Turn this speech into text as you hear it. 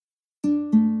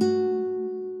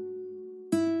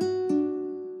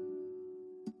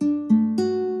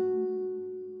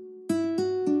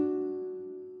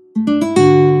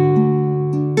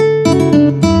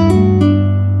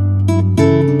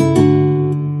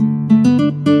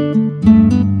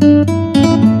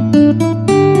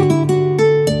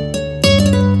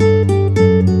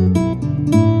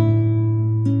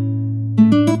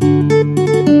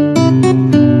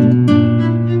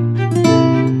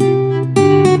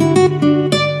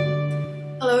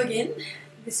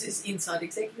This is Inside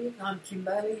Executive. I'm Kim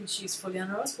Bailey and she's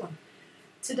Fuliana Osborne.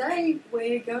 Today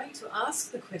we're going to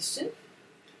ask the question,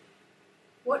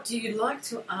 what do you like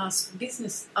to ask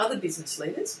other business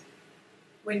leaders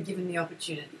when given the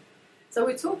opportunity? So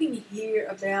we're talking here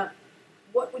about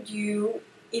what would you,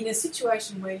 in a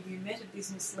situation where you met a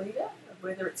business leader,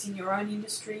 whether it's in your own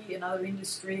industry, another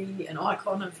industry, an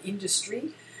icon of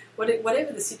industry,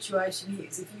 whatever the situation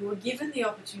is, if you were given the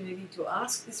opportunity to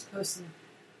ask this person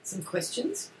some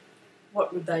questions,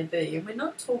 what would they be? And we're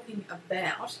not talking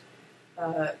about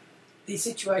the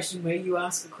situation where you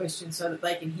ask a question so that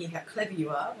they can hear how clever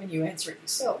you are when you answer it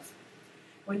yourself.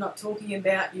 We're not talking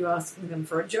about you asking them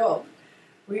for a job.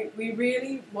 We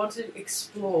really want to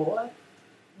explore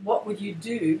what would you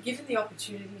do given the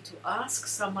opportunity to ask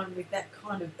someone with that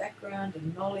kind of background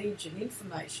and knowledge and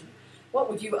information. What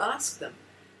would you ask them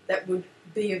that would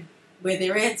be where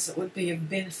their answer would be of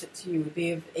benefit to you, would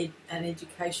be of an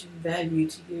education value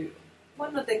to you?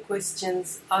 One of the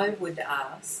questions I would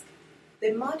ask,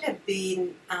 there might have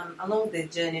been, along their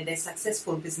journey, they're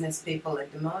successful business people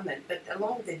at the moment, but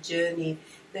along the journey,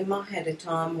 they might have had a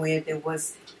time where there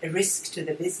was a risk to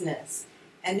the business.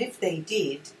 And if they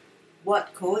did,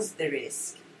 what caused the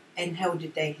risk and how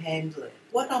did they handle it?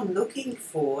 What I'm looking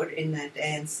for in that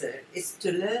answer is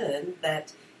to learn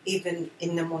that even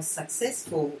in the most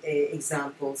successful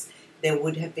examples, there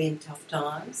would have been tough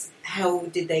times. How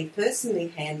did they personally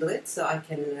handle it so I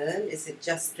can learn? Is it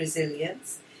just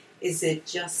resilience? Is it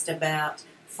just about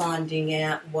finding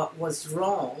out what was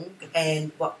wrong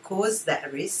and what caused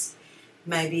that risk?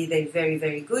 Maybe they're very,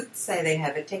 very good. Say they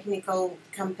have a technical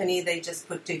company they just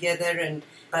put together,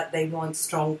 but they want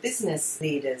strong business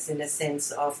leaders in a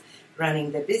sense of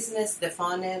running the business, the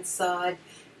finance side,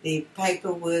 the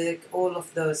paperwork, all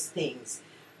of those things.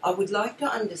 I would like to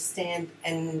understand,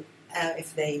 and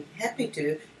if they're happy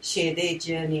to, share their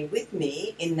journey with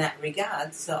me in that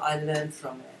regard so I learn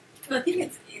from it. And I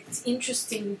think it's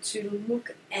interesting to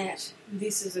look at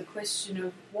this as a question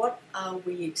of what are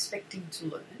we expecting to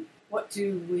learn? What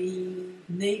do we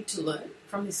need to learn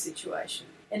from this situation?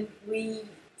 And we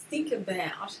think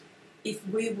about if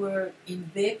we were in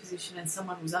their position and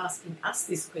someone was asking us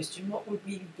this question, what would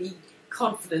we be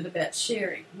confident about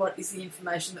sharing? What is the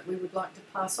information that we would like to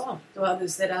pass on to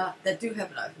others that do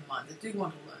have an open mind, that do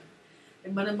want to learn?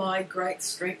 And one of my great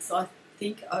strengths, I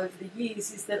think, over the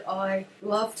years is that I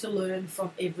love to learn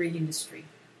from every industry.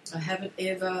 I haven't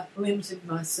ever limited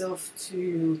myself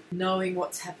to knowing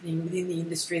what's happening within the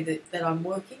industry that I'm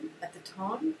working at the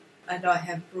time. And I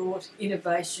have brought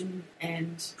innovation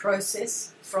and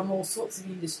process from all sorts of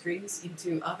industries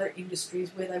into other industries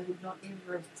where they would not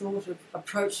ever have thought of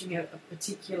approaching a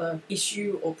particular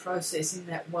issue or process in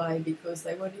that way because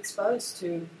they weren't exposed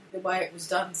to the way it was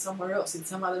done somewhere else in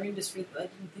some other industry that they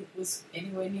didn't think was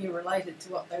anywhere near related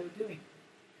to what they were doing.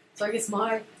 So I guess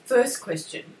my first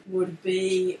question would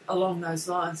be along those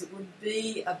lines. It would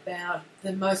be about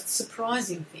the most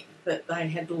surprising thing that they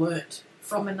had learnt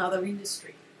from another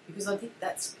industry, because I think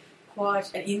that's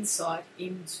quite an insight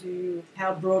into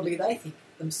how broadly they think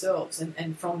themselves.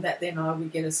 And from that then I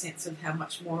would get a sense of how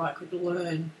much more I could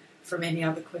learn from any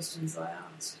other questions I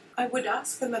asked. I would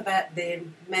ask them about their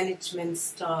management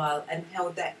style and how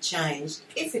that changed,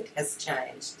 if it has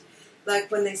changed.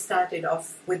 Like when they started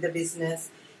off with the business,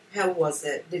 how was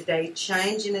it? Did they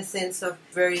change in a sense of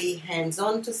very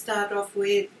hands-on to start off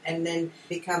with and then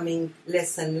becoming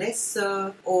less and less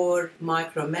so, or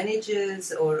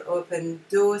micromanagers or open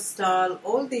door style,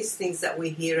 all these things that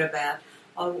we hear about?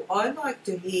 I like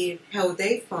to hear how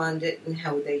they find it and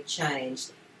how they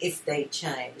changed, if they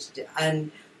changed.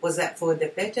 And was that for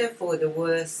the better, for the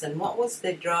worse, and what was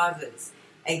the drivers?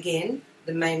 Again,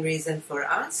 the main reason for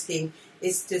asking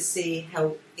is to see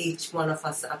how each one of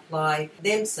us apply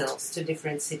themselves to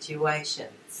different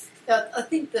situations. I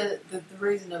think the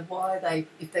reason of why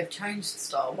if they've changed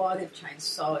style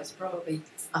is probably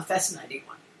a fascinating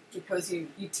one, because we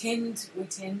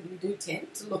do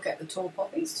tend to look at the tall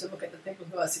poppies, to look at the people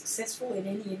who are successful in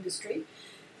any industry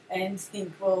and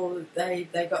think, well, they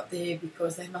got there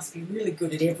because they must be really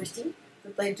good at everything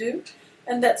that they do,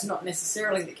 and that's not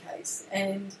necessarily the case.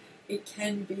 And it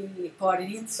can be quite an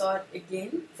insight,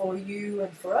 again, for you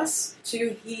and for us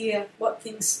to hear what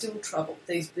things still trouble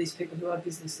these people who are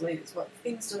business leaders. What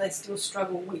things do they still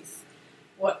struggle with?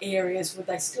 What areas would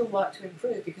they still like to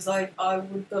improve? Because I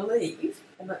would believe,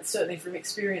 and certainly from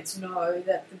experience know,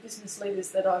 that the business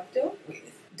leaders that I've dealt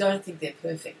with don't think they're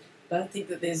perfect. Don't think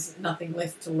that there's nothing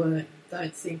left to learn.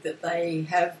 Don't think that they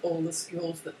have all the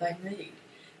skills that they need.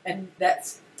 And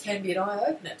that can be an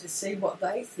eye-opener to see what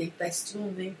they think they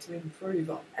still need to improve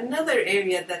on. Another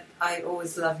area that I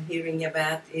always love hearing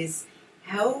about is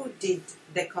how did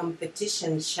the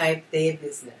competition shape their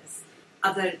business?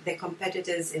 The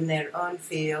competitors in their own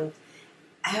field,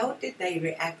 how did they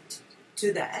react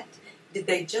to that? Did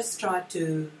they just try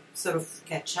to sort of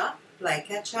play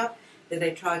catch up? Did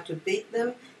they try to beat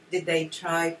them? Did they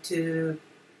try to,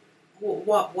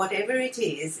 whatever it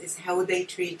is how they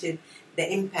treated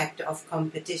the impact of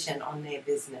competition on their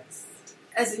business?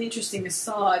 As an interesting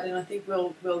aside, and I think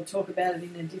we'll talk about it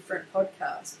in a different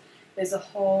podcast, there's a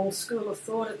whole school of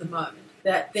thought at the moment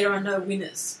that there are no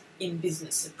winners in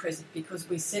business at present because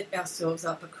we set ourselves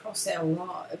up across our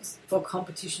lives for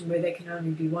competition where there can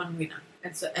only be one winner.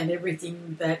 And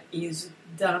everything that is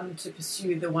done to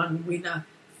pursue the one winner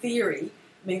theory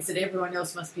means that everyone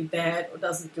else must be bad or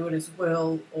doesn't do it as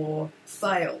well or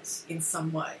fails in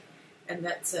some way. And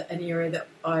that's an area that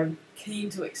I'm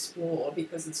keen to explore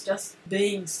because it's just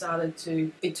being started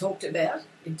to be talked about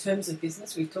in terms of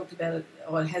business. We've talked about it,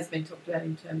 or it has been talked about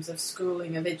in terms of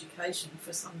schooling, of education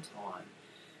for some time.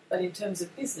 But in terms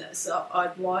of business,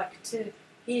 I'd like to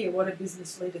hear what a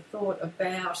business leader thought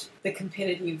about the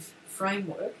competitive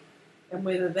framework and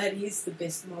whether that is the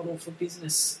best model for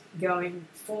business going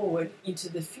forward into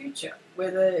the future,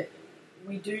 whether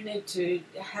we do need to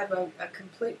have a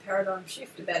complete paradigm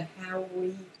shift about how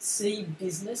we see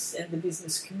business and the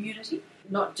business community,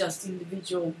 not just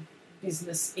individual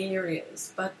business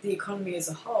areas, but the economy as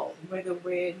a whole, whether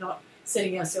we're not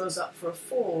setting ourselves up for a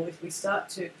fall if we start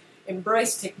to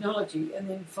embrace technology and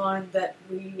then find that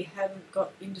we haven't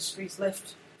got industries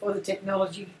left for the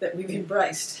technology that we've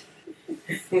embraced.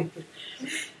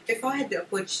 If I had the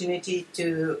opportunity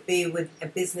to be with a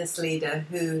business leader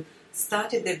who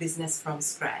started their business from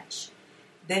scratch,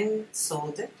 then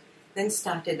sold it, then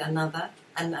started another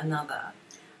and another,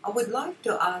 I would like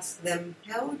to ask them,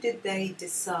 how did they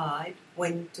decide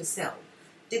when to sell?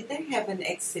 Did they have an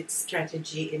exit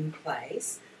strategy in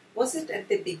place? Was it at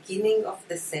the beginning of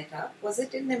the setup? Was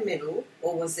it in the middle?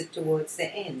 Or was it towards the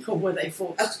end? Or were they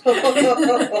forced?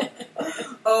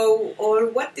 Or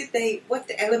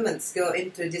what elements go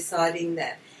into deciding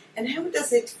that? And how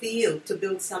does it feel to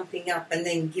build something up and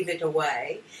then give it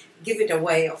away? Give it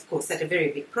away, of course, at a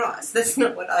very big price. That's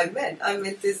not what I meant. I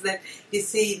meant is that you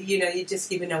see, you're just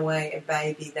giving away a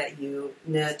baby that you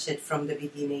nurtured from the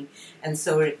beginning and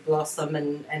saw it blossom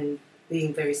and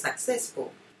being very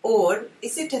successful. Or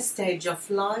is it a stage of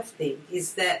life thing?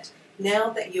 Is that now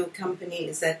that your company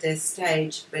is at a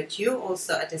stage, but you're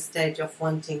also at a stage of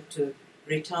wanting to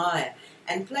retire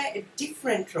and play a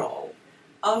different role?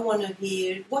 I want to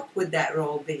hear, what would that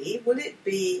role be? Will it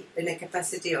be in a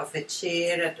capacity of a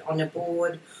chair on a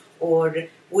board, or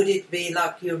would it be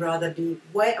like you'd rather be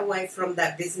way away from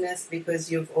that business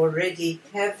because you've already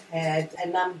have had a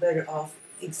number of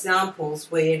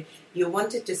examples where you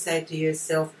wanted to say to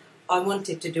yourself, I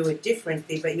wanted to do it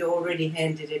differently, but you already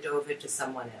handed it over to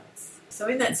someone else. So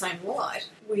in that same light,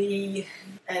 we,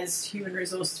 as human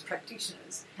resources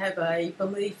practitioners, have a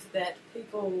belief that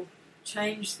people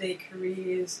change their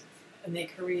careers and their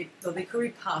career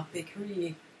path,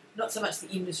 not so much the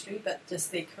industry, but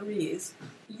just their careers,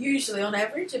 usually on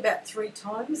average about 3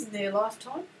 times in their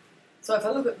lifetime. So if I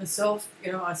look at myself,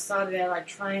 I started out, I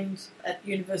trained at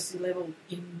university level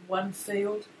in one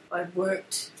field. I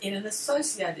worked in an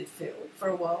associated field for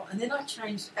a while, and then I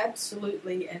changed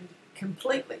absolutely and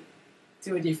completely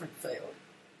to a different field.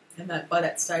 And by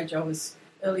that stage I was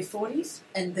early 40s.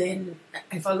 And then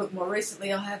if I look more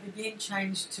recently, I have again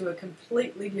changed to a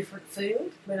completely different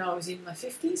field when I was in my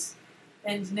 50s.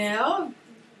 And now,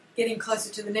 getting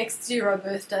closer to the next 0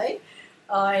 birthday,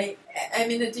 I am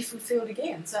in a different field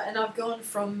again. And I've gone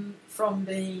from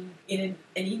being in an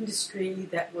industry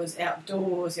that was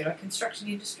outdoors, construction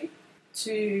industry,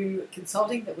 to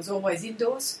consulting that was always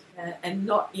indoors and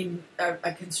not in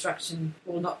a construction,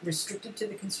 or not restricted to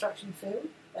the construction field,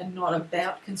 and not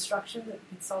about construction that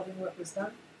consulting work was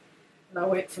done. And I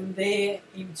went from there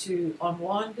into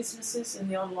online businesses, and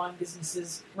the online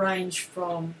businesses range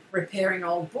from repairing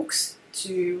old books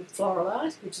to floral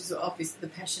art, which is obviously the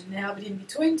passion now, but in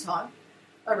between time,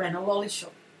 I ran a lolly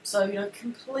shop. So,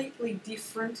 completely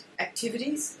different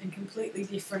activities and completely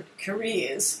different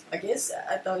careers, I guess,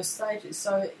 at those stages.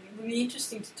 So it would be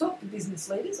interesting to talk to business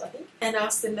leaders, I think, and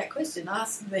ask them that question.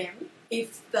 Ask them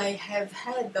if they have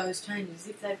had those changes,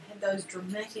 if they've had those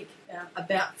dramatic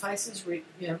about faces,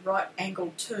 right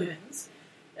angled turns,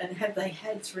 and have they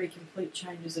had 3 complete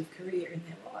changes of career in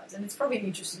their lives? And it's probably an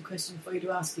interesting question for you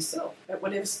to ask yourself at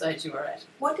whatever stage you are at.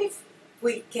 What if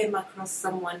we came across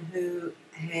someone who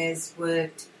has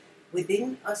worked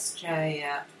within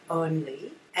Australia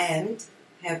only and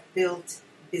have built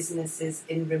businesses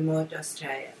in remote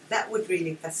Australia? That would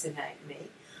really fascinate me.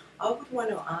 I would want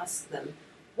to ask them,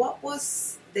 what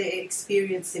was their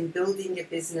experience in building a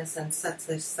business and such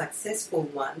a successful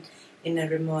one in a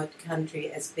remote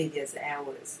country as big as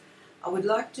ours? I would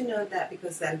like to know that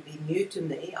because that would be new to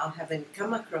me. I haven't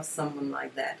come across someone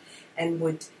like that and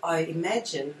would, I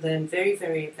imagine, learn very,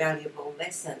 very valuable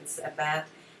lessons about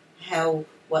how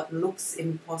what looks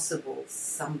impossible,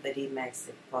 somebody makes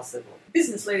it possible.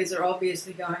 Business leaders are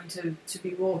obviously going to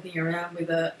be walking around with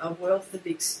a wealth of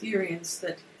experience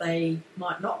that they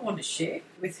might not want to share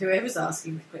with whoever's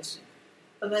asking the question.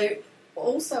 But they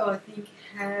also, I think,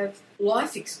 have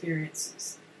life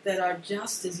experiences that are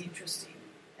just as interesting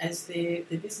as their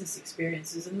business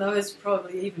experiences, and those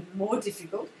probably even more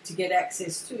difficult to get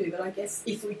access to. But I guess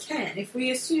if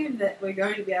we assume that we're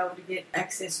going to be able to get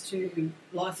access to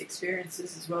life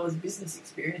experiences as well as business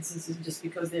experiences, and just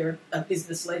because they're a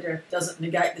business leader doesn't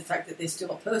negate the fact that they're still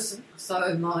a person.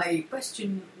 So my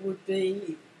question would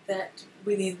be that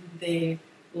within their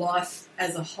life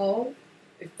as a whole,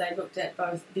 if they looked at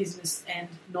both business and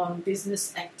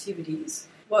non-business activities,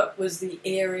 what was the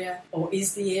area, or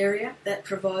is the area, that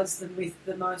provides them with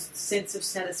the most sense of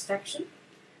satisfaction?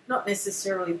 Not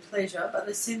necessarily pleasure, but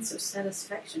the sense of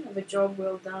satisfaction of a job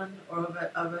well done or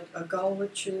of a goal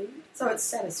achieved. So it's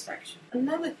satisfaction.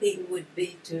 Another thing would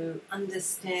be to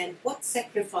understand what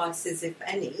sacrifices, if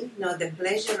any, the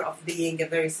pleasure of being a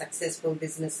very successful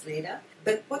business leader,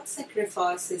 but what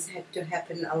sacrifices had to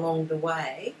happen along the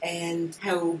way and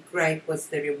how great was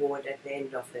the reward at the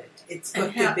end of it. It's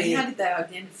got to be... And how did they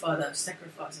identify those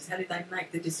sacrifices? How did they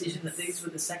make the decision that these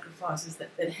were the sacrifices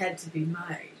that had to be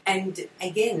made? And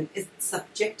again, it's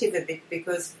subjective a bit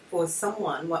because for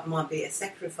someone what might be a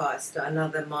sacrifice to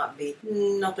another might be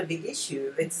not a big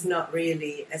issue. It's not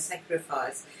really a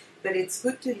sacrifice. But it's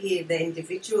good to hear the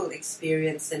individual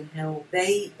experience and how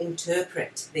they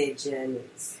interpret their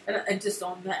journeys. And just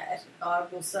on that, I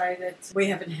will say that we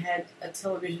haven't had a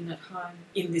television at home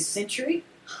in this century.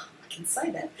 I can say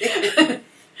that.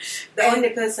 The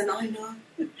only person I know.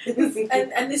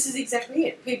 and this is exactly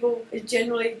it. People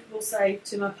generally will say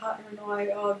to my partner and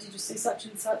I, oh, did you see such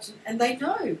and such? And they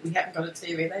know we haven't got a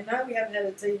TV. They know we haven't had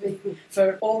a TV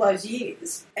for all those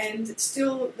years. And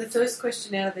still the first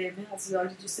question out of their mouths is, oh,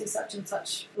 did you see such and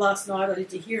such last night, or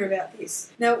did you hear about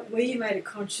this? Now, we made a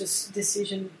conscious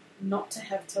decision not to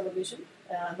have television,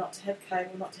 not to have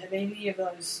cable, not to have any of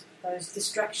those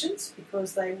distractions,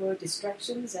 because they were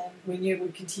distractions and we knew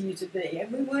would continue to be,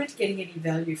 and we weren't getting any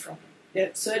value from them. Yeah,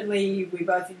 certainly we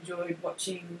both enjoyed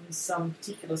watching some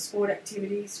particular sport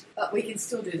activities, but we can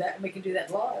still do that, and we can do that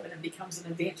live, and it becomes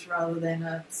an event rather than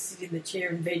a sit in the chair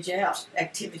and veg out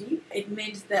activity. It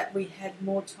meant that we had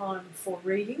more time for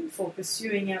reading, for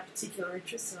pursuing our particular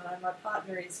interests, and I know my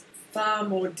partner is far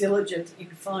more diligent in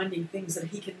finding things that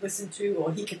he can listen to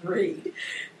or he can read.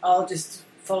 I'll just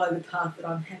follow the path that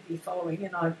I'm happy following,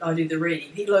 and I do the reading.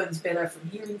 He learns better from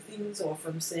hearing things or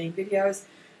from seeing videos.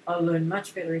 I learn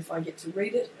much better if I get to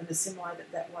read it and assimilate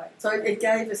it that way. So it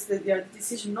gave us the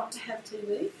decision not to have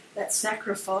TV, that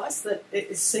sacrifice that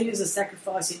is seen as a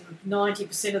sacrifice in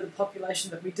 90% of the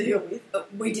population that we deal with,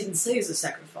 but we didn't see as a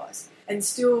sacrifice. And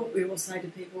still we will say to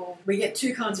people, we get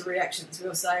two kinds of reactions.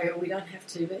 We'll say, oh, we don't have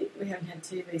TV. We haven't had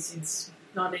TV since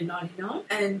 1999,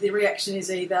 and the reaction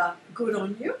is either good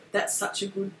on you, that's such a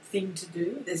good thing to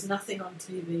do, there's nothing on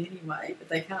TV anyway,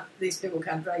 but these people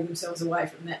can't drag themselves away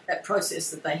from that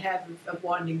process that they have of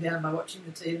winding down by watching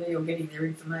the TV or getting their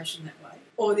information that way.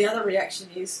 Or the other reaction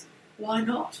is, why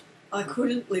not? I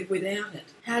couldn't live without it.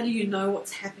 How do you know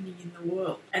what's happening in the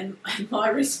world? And my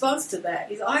response to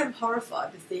that is, I am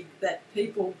horrified to think that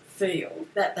people feel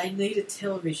that they need a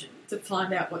television to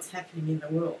find out what's happening in the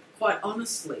world. Quite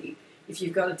honestly, if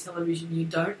you've got a television, you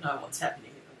don't know what's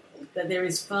happening in the world. That there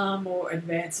is far more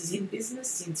advances in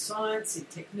business, in science, in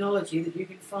technology that you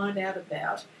can find out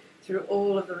about through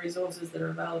all of the resources that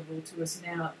are available to us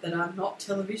now that are not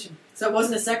television. So it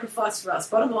wasn't a sacrifice for us.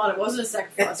 Bottom line, it wasn't a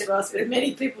sacrifice for us, but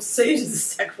many people see it as a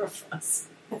sacrifice.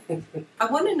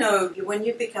 I want to know, when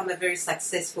you become a very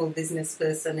successful business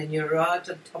person and you're right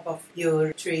on top of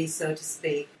your tree, so to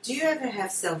speak, do you ever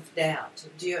have self-doubt?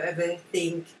 Do you ever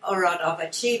think, all right, I've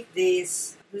achieved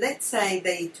this? Let's say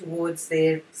they towards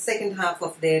their second half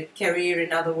of their career,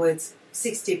 in other words,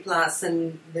 60 plus,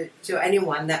 and to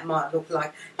anyone that might look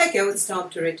like, okay, well, it's time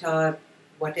to retire,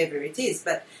 whatever it is,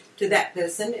 but to that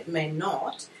person it may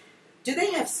not. Do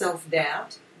they have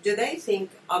self-doubt? Do they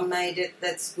think, I made it,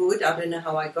 that's good, I don't know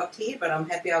how I got here, but I'm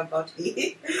happy I got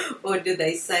here? Or do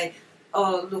they say,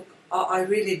 oh, look, I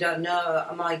really don't know,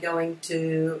 am I going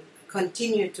to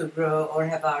continue to grow or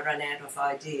have I run out of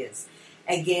ideas?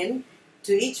 Again,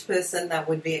 to each person that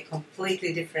would be a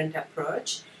completely different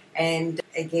approach, And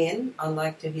again, I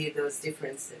like to hear those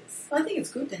differences. I think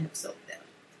it's good to have self-doubt.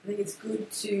 I think it's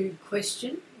good to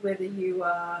question whether you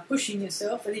are pushing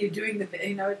yourself, whether you're doing the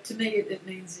best. To me, it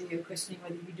means that you're questioning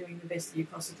whether you're doing the best that you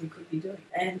possibly could be doing.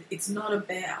 And it's not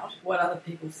about what other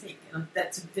people think. And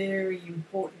that's a very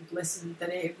important lesson that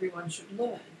everyone should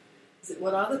learn. Is that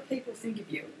what other people think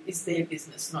of you is their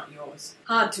business, not yours.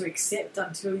 Hard to accept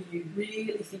until you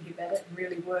really think about it and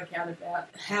really work out about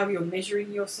how you're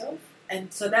measuring yourself.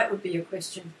 And so that would be a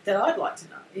question that I'd like to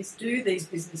know is, do these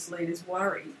business leaders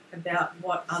worry about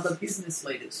what other business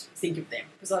leaders think of them?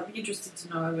 Because I'd be interested to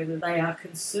know whether they are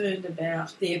concerned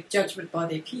about their judgment by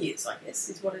their peers, I guess,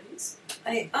 is what it is.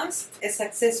 I asked a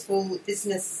successful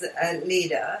business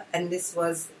leader, and this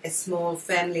was a small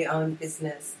family-owned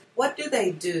business, what do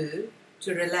they do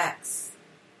to relax?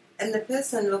 And the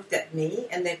person looked at me,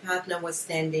 and their partner was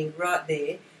standing right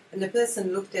there, and the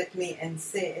person looked at me and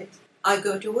said, I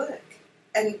go to work.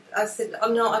 And I said,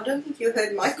 oh no, I don't think you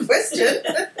heard my question.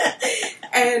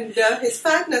 And his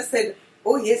partner said,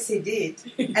 oh yes, he did.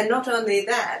 And not only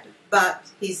that, but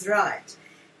he's right.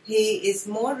 He is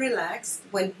more relaxed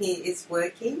when he is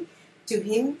working. To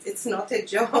him, it's not a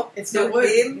job. It's to not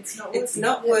working. him, It's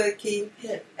not working.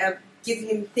 Yeah. Give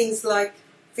him things like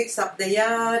fix up the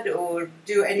yard or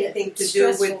do anything to do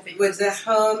with the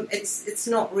home. It's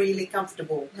not really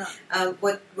comfortable. No.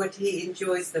 What he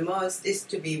enjoys the most is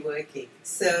to be working.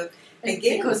 So and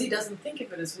again, because he doesn't think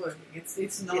of it as working.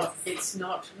 It's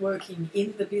not working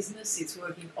in the business. It's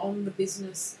working on the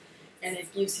business. And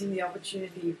it gives him the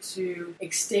opportunity to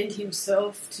extend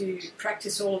himself, to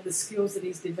practice all of the skills that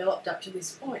he's developed up to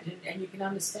this point. And you can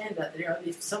understand that.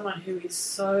 If someone who is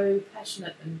so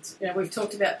passionate, and we've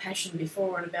talked about passion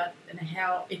before and about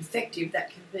how infective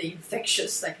that can be,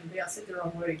 infectious that can be. I said the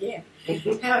wrong word again.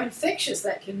 How infectious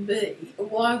that can be.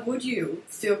 Why would you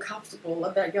feel comfortable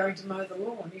about going to mow the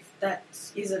lawn if that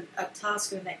is a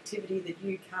task and an activity that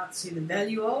you can't see the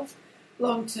value of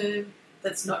long term?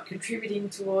 That's not contributing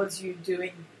towards you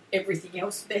doing everything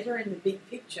else better in the big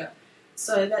picture.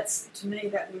 So to me,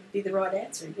 that would be the right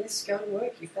answer. Yes, go to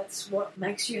work if that's what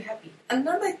makes you happy.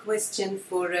 Another question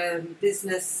for a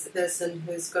business person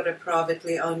who's got a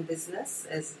privately owned business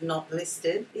as not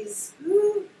listed is,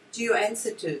 who do you answer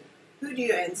to? Who do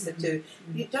you answer to?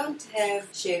 You don't have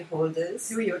shareholders.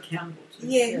 Who are you accountable to?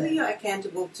 Yeah, who you're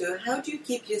accountable to. How do you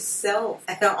keep yourself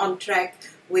on track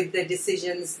with the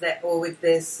decisions with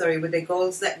the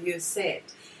goals that you set?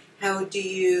 How do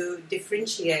you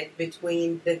differentiate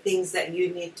between the things that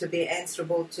you need to be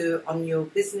answerable to on your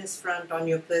business front, on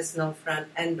your personal front,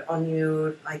 and on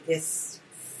your, I guess,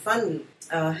 fun,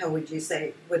 how would you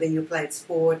say, whether you played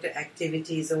sport,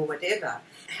 activities or whatever?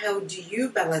 How do you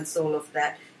balance all of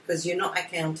that? Because you're not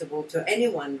accountable to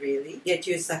anyone really, yet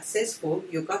you're successful,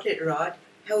 you got it right.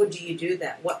 How do you do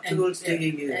that? What tools do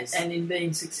you use? And in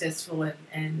being successful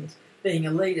and being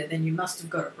a leader, then you must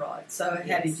have got it right. So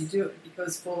how did you do it?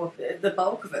 Because for the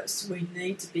bulk of us, we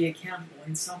need to be accountable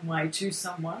in some way to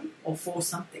someone or for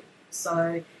something.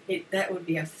 So that would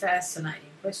be a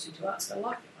fascinating question to ask. I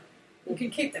like that one. You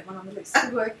can keep that one on the list.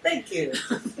 Good work. Thank you.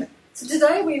 So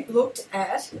today we've looked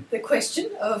at the question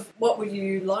of what would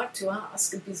you like to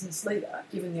ask a business leader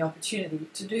given the opportunity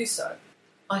to do so.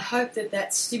 I hope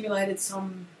that stimulated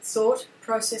some thought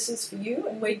processes for you,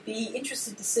 and we'd be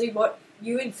interested to see what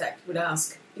you in fact would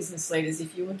ask business leaders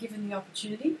if you were given the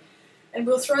opportunity. And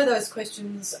we'll throw those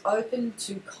questions open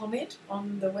to comment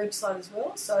on the website as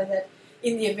well, so that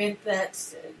in the event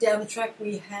that down the track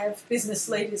we have business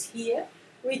leaders here,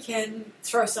 we can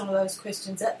throw some of those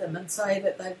questions at them and say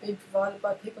that they've been provided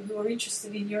by people who are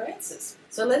interested in your answers.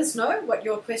 So let us know what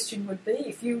your question would be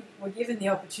if you were given the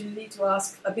opportunity to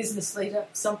ask a business leader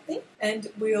something,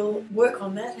 and we'll work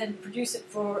on that and produce it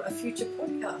for a future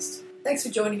podcast. Thanks for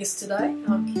joining us today.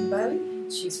 I'm Kim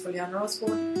Bailey, she's Fuliana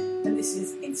Osborne, and this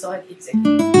is Inside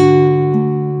Executive.